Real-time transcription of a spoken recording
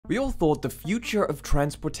We all thought the future of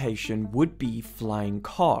transportation would be flying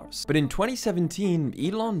cars. But in 2017,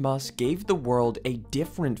 Elon Musk gave the world a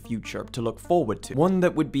different future to look forward to. One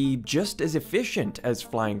that would be just as efficient as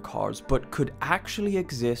flying cars, but could actually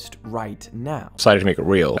exist right now. Decided to make it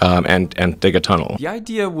real and dig a tunnel. The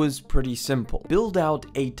idea was pretty simple. Build out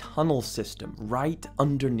a tunnel system right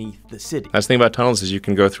underneath the city. That's the thing about tunnels is you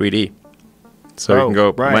can go 3D. So you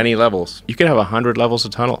can go many levels. You can have 100 levels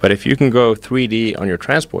of tunnel. But if you can go 3D on your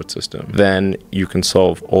transport system, then you can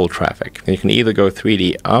solve all traffic. And you can either go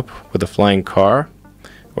 3D up with a flying car,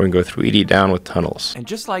 or you can go 3D down with tunnels. And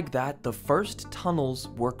just like that, the first tunnels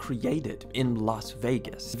were created in Las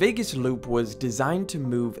Vegas. The Vegas Loop was designed to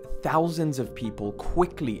move thousands of people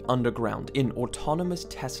quickly underground in autonomous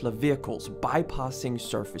Tesla vehicles, bypassing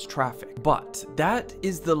surface traffic. But that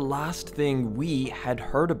is the last thing we had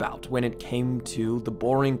heard about when it came to the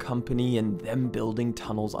Boring Company and them building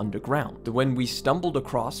tunnels underground. When we stumbled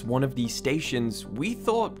across one of these stations, we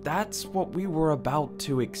thought that's what we were about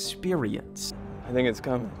to experience. I think it's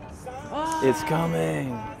coming. It's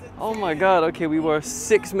coming. Oh my god, okay, we were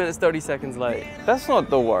 6 minutes 30 seconds late. That's not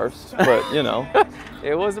the worst, but you know.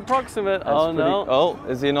 It was approximate. That's oh no. Oh,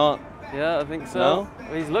 is he not? Yeah, I think so. No?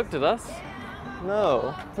 Well, he's looked at us.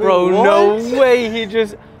 No. Bro, What? no way, he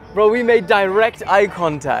just... Bro, we made direct eye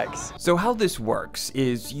contact. So how this works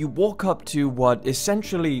is you walk up to what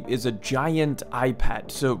essentially is a giant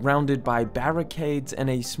iPad surrounded by barricades and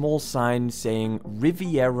a small sign saying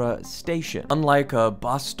Riviera Station. Unlike a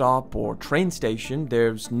bus stop or train station,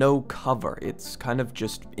 there's no cover. It's kind of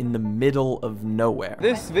just in the middle of nowhere.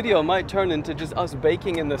 This video might turn into just us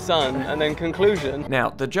baking in the sun and then conclusion. Now,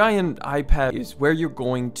 the giant iPad is where you're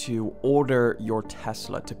going to order your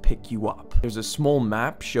Tesla to pick you up. There's a small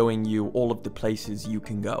map showing you all of the places you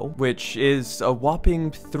can go, which is a whopping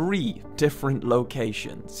 3 different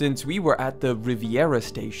locations. Since we were at the Riviera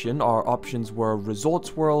Station, our options were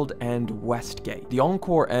Resorts World and Westgate. The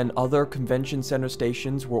Encore and other convention center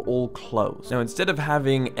stations were all closed. Now, instead of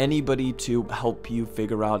having anybody to help you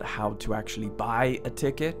figure out how to actually buy a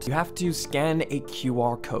ticket, you have to scan a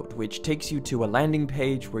QR code, which takes you to a landing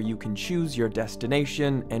page where you can choose your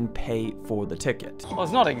destination and pay for the ticket. Well,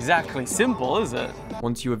 it's not exactly simple, is it?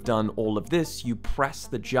 Once you have done all of this, you press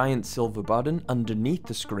the giant silver button underneath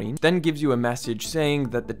the screen, then gives you a message saying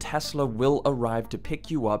that the Tesla will arrive to pick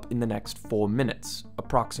you up in the next 4 minutes,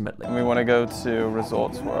 approximately. And we want to go to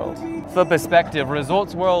Resorts World. For perspective,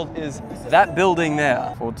 Resorts World is that building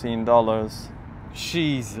there. $14.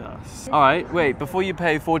 Jesus. All right, wait, before you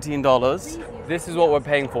pay $14, this is what we're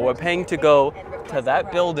paying for. We're paying to go to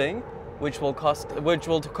that building, which will cost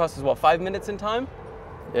us what, 5 minutes in time?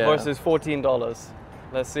 Yeah. Versus $14.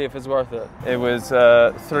 Let's see if it's worth it. It was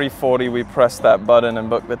 $3.40. We pressed that button and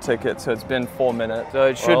booked the ticket, so it's been 4 minutes. So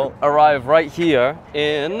it should arrive right here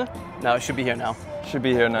in... No, it should be here now. Should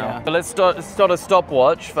be here now. Yeah. But let's start a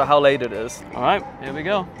stopwatch for how late it is. All right, here we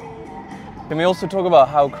go. Can we also talk about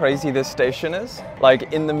how crazy this station is?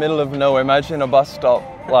 Like in the middle of nowhere. Imagine a bus stop,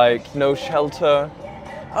 like no shelter.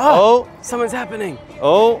 Oh, something's happening.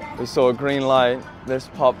 Oh, we saw a green light. This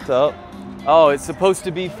popped up. Oh, it's supposed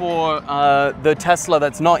to be for the Tesla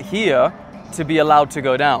that's not here to be allowed to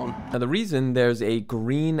go down. Now, the reason there's a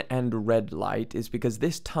green and red light is because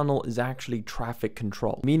this tunnel is actually traffic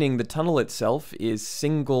control, meaning the tunnel itself is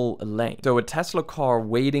single lane. So a Tesla car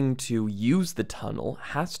waiting to use the tunnel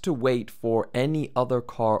has to wait for any other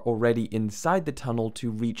car already inside the tunnel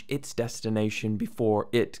to reach its destination before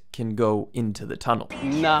it can go into the tunnel.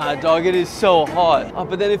 Nah, dog, it is so hot. Oh,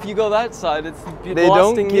 but then if you go that side, it's blasting They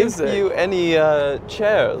don't give music. you any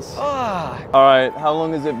chairs. Ah. All right, how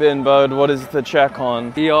long has it been, bud? What is the check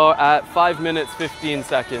on? We are at 5 minutes, 15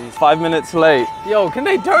 seconds. 5 minutes late. Yo, can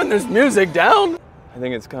they turn this music down? I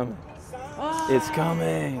think it's coming. It's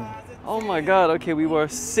coming. Oh my god, okay, we were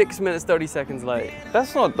 6 minutes, 30 seconds late.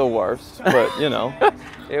 That's not the worst, but you know.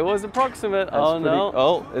 It was approximate. That's Oh no.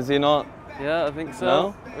 Oh, is he not? Yeah, I think so.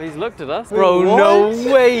 No? Well, he's looked at us. Bro, Bro, no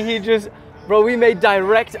what? way, he just... Bro, we made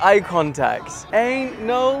direct eye contact. Ain't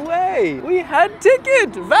no way. We had ticket,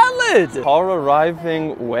 valid. Car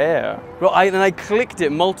arriving where? Bro, I clicked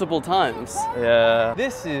it multiple times. Yeah.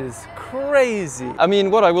 This is crazy. I mean,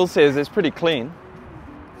 what I will say is it's pretty clean.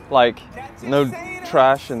 Like, no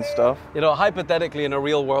trash and stuff. You know, hypothetically, in a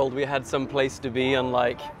real world, we had some place to be,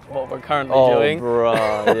 unlike what we're currently doing. Oh,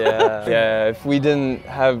 bruh, yeah. Yeah, if we didn't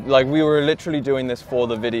have, like, we were literally doing this for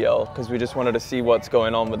the video, because we just wanted to see what's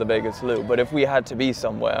going on with the Vegas Loop. But if we had to be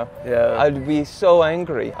somewhere, yeah, I'd be so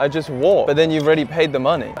angry. I'd just walk. But then you've already paid the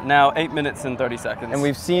money. Now, 8 minutes and 30 seconds. And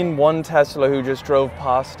we've seen one Tesla who just drove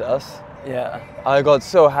past us. Yeah, I got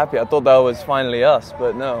so happy. I thought that was finally us,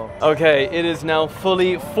 but no. Okay, it is now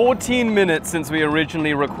fully 14 minutes since we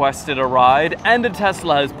originally requested a ride, and a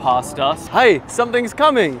Tesla has passed us. Hey, something's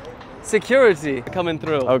coming. Security coming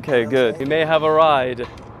through. Okay, good. We may have a ride.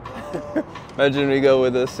 Imagine we go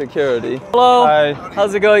with the security. Hello. Hi.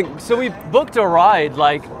 How's it going? So we booked a ride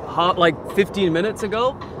like 15 minutes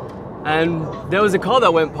ago, and there was a car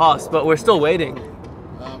that went past, but we're still waiting.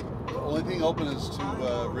 The only thing open is to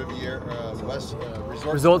West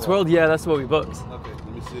Resorts World? Yeah, that's what we booked. Okay,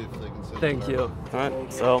 let me see if they can send Thank you. All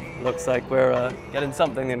right, so looks like we're getting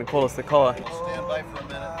something and call us the car. Stand by for a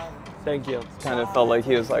minute. Thank you. Kind of felt like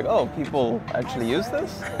he was like, oh, people actually use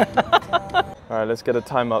this? All right, let's get a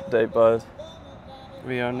time update, bud.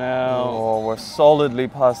 We are now... Oh, we're solidly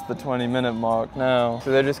past the 20-minute mark now.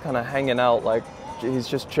 So they're just kind of hanging out, like he's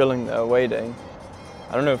just chilling there waiting.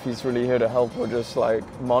 I don't know if he's really here to help or just like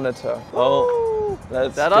monitor. Oh,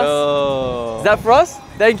 let's go. Us? Is that for us?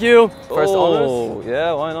 Thank you. First honors. Oh,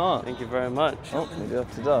 yeah, why not? Thank you very much. Oh, maybe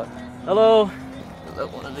have to duck. Hello.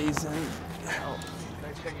 Let one of these in.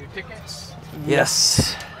 Guys got your tickets?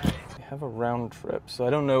 Yes. We have a round trip, so I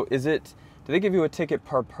don't know, is it, do they give you a ticket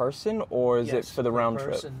per person or is it for the round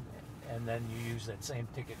trip? And then you use that same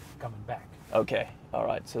ticket coming back. Okay, all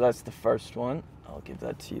right, so that's the first one. I'll give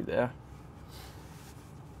that to you there.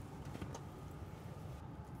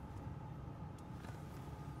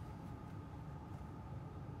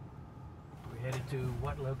 We headed to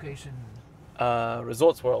what location?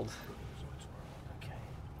 Resorts World. Resorts World. Okay.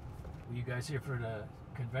 Were you guys here for the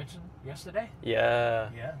convention yesterday? Yeah.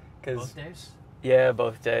 Yeah. Both days? Yeah,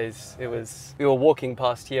 both days. It was. We were walking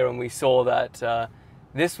past here and we saw that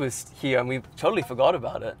this was here and we totally forgot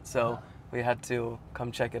about it. So we had to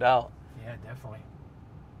come check it out. Yeah, definitely.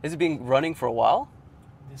 Has it been running for a while?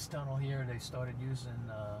 This tunnel here, they started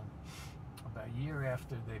using about a year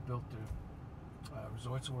after they built the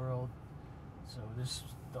Resorts World. So this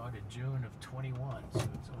started June of 21. So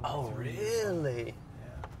it's over 3 years old. Really?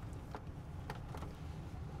 Yeah.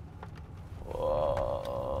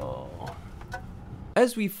 Whoa.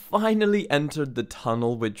 As we finally entered the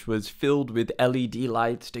tunnel, which was filled with LED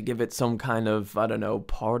lights to give it some kind of, I don't know,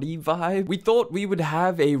 party vibe, we thought we would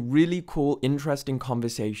have a really cool, interesting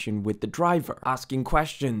conversation with the driver, asking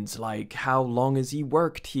questions like, how long has he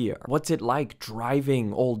worked here? What's it like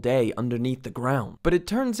driving all day underneath the ground? But it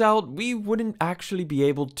turns out we wouldn't actually be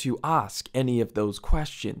able to ask any of those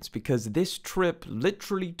questions because this trip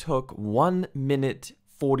literally took 1 minute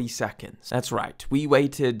 40 seconds. That's right, we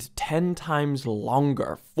waited 10 times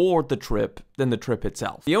longer for the trip than the trip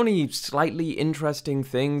itself. The only slightly interesting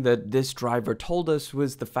thing that this driver told us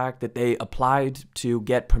was the fact that they applied to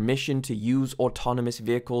get permission to use autonomous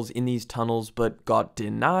vehicles in these tunnels but got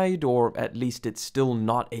denied, or at least it's still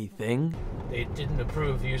not a thing. They didn't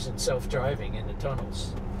approve using self-driving in the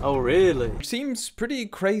tunnels. Oh, really? Which seems pretty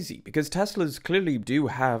crazy because Teslas clearly do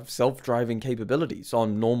have self-driving capabilities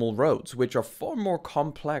on normal roads, which are far more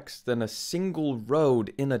complex than a single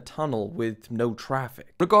road in a tunnel with no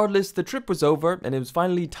traffic. Regardless, the trip was over and it was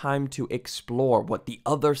finally time to explore what the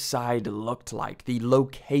other side looked like, the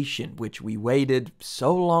location which we waited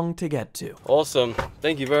so long to get to. Awesome.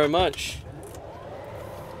 Thank you very much.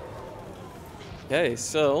 Okay,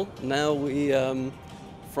 so now we,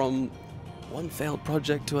 from one failed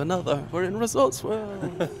project to another, we're in Resorts World.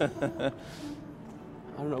 I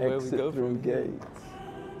don't know where we go through from. gates.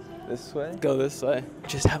 This way? Go this way.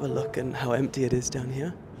 Just have a look at how empty it is down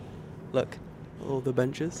here. Look, all the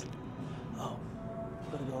benches. Oh,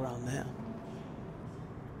 gotta go around there.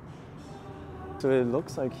 So it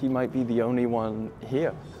looks like he might be the only one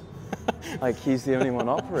here. Like he's the only one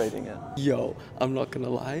operating it. Yo, I'm not gonna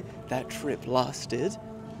lie, that trip lasted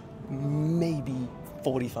maybe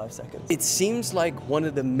 45 seconds. It seems like one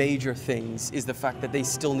of the major things is the fact that they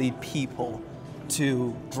still need people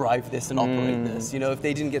to drive this and operate this. You know, if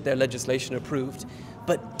they didn't get their legislation approved,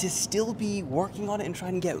 but to still be working on it and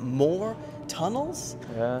trying to get more tunnels?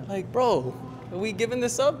 Yeah. Like, bro, are we giving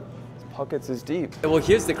this up? Pockets is deep. Well,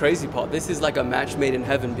 here's the crazy part. This is like a match made in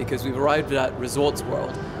heaven because we've arrived at Resorts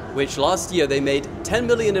World, which last year they made 10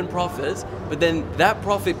 million in profit, but then that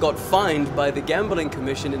profit got fined by the gambling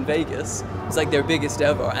commission in Vegas. It's like their biggest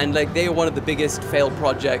ever, and like they are one of the biggest failed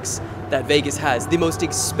projects that Vegas has. The most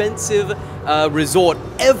expensive resort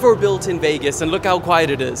ever built in Vegas, and look how quiet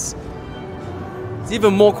it is. It's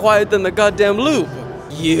even more quiet than the goddamn Loop.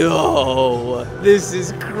 Yo, this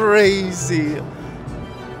is crazy.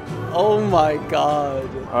 Oh my God.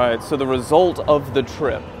 All right, so the result of the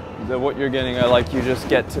trip, what you're getting at, like you just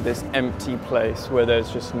get to this empty place where there's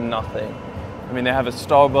just nothing. I mean, they have a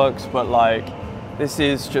Starbucks, but like This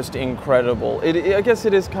is just incredible. I guess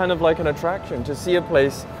it is kind of like an attraction. To see a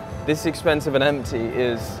place this expensive and empty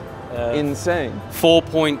is insane.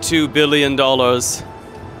 $4.2 billion,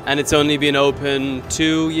 and it's only been open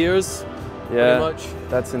 2 years, Yeah, pretty much.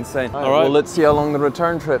 that's insane. All right. Well, let's see how long the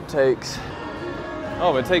return trip takes.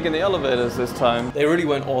 Oh, we're taking the elevators this time. They really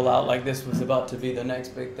went all out, like this was about to be the next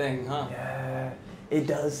big thing, huh? Yeah, it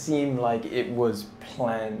does seem like it was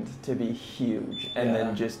planned to be huge and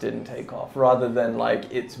then just didn't take off, rather than like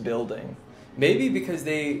it's building. Maybe because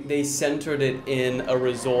they centered it in a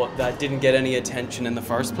resort that didn't get any attention in the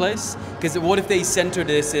first place. Because what if they centered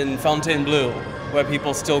this in Fontainebleau, where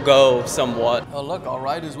people still go somewhat? Oh look, our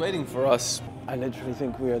ride is waiting for us. I literally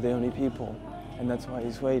think we are the only people, and that's why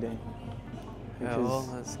he's waiting. Yeah, well,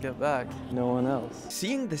 let's get back. No one else.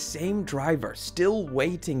 Seeing the same driver still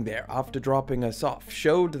waiting there after dropping us off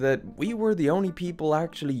showed that we were the only people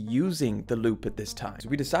actually using the loop at this time. So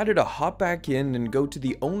we decided to hop back in and go to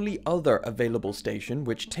the only other available station,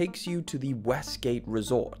 which takes you to the Westgate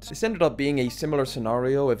Resort. This ended up being a similar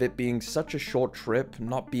scenario of it being such a short trip,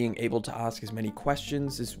 not being able to ask as many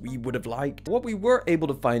questions as we would have liked. What we were able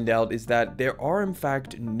to find out is that there are in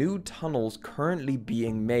fact new tunnels currently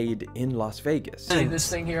being made in Las Vegas. See this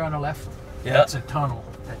thing here on the left? Yeah. That's a tunnel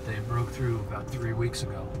that they broke through about 3 weeks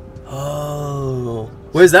ago. Oh,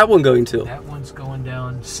 where's that one going to? That one's going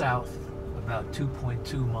down south about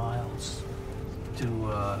 2.2 miles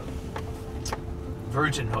to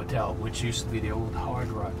Virgin Hotel, which used to be the old Hard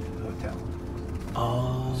Rock Hotel.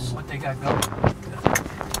 Oh, This is what they got going.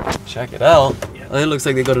 check it out. Yeah. Oh, it looks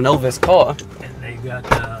like they got an Elvis car. And they got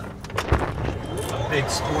a big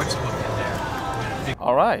sports book in there.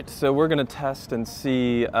 All right, so we're gonna test and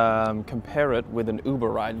see, compare it with an Uber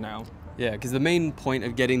ride now. Yeah, because the main point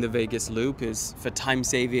of getting the Vegas Loop is for time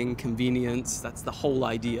saving, convenience. That's the whole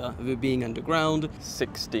idea of it being underground.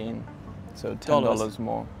 16, so $10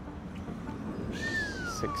 more.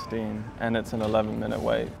 16, and it's an 11-minute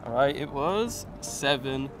wait. All right, it was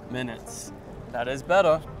 7 minutes. That is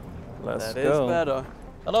better. Let's That go. is better.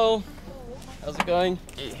 Hello, how's it going?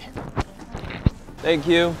 Thank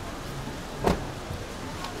you.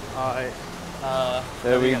 All right.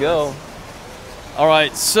 There we go. All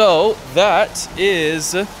right, so that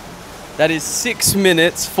is 6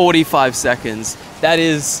 minutes 45 seconds. That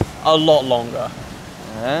is a lot longer.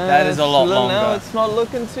 That is a lot longer. Now it's not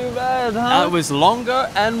looking too bad, huh? That was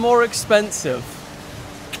longer and more expensive.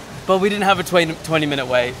 But we didn't have a 20-minute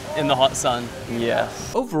wait in the hot sun.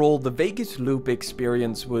 Yes. Overall, the Vegas Loop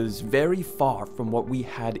experience was very far from what we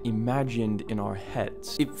had imagined in our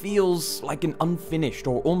heads. It feels like an unfinished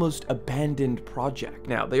or almost abandoned project.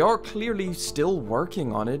 Now, they are clearly still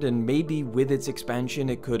working on it, and maybe with its expansion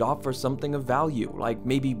it could offer something of value, like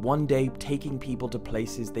maybe one day taking people to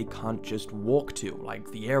places they can't just walk to, like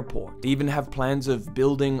the airport. They even have plans of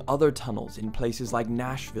building other tunnels in places like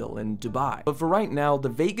Nashville and Dubai. But for right now, the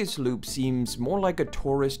Vegas Loop seems more like a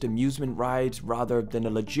tourist amusement ride rather than a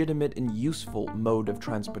legitimate and useful mode of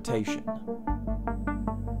transportation.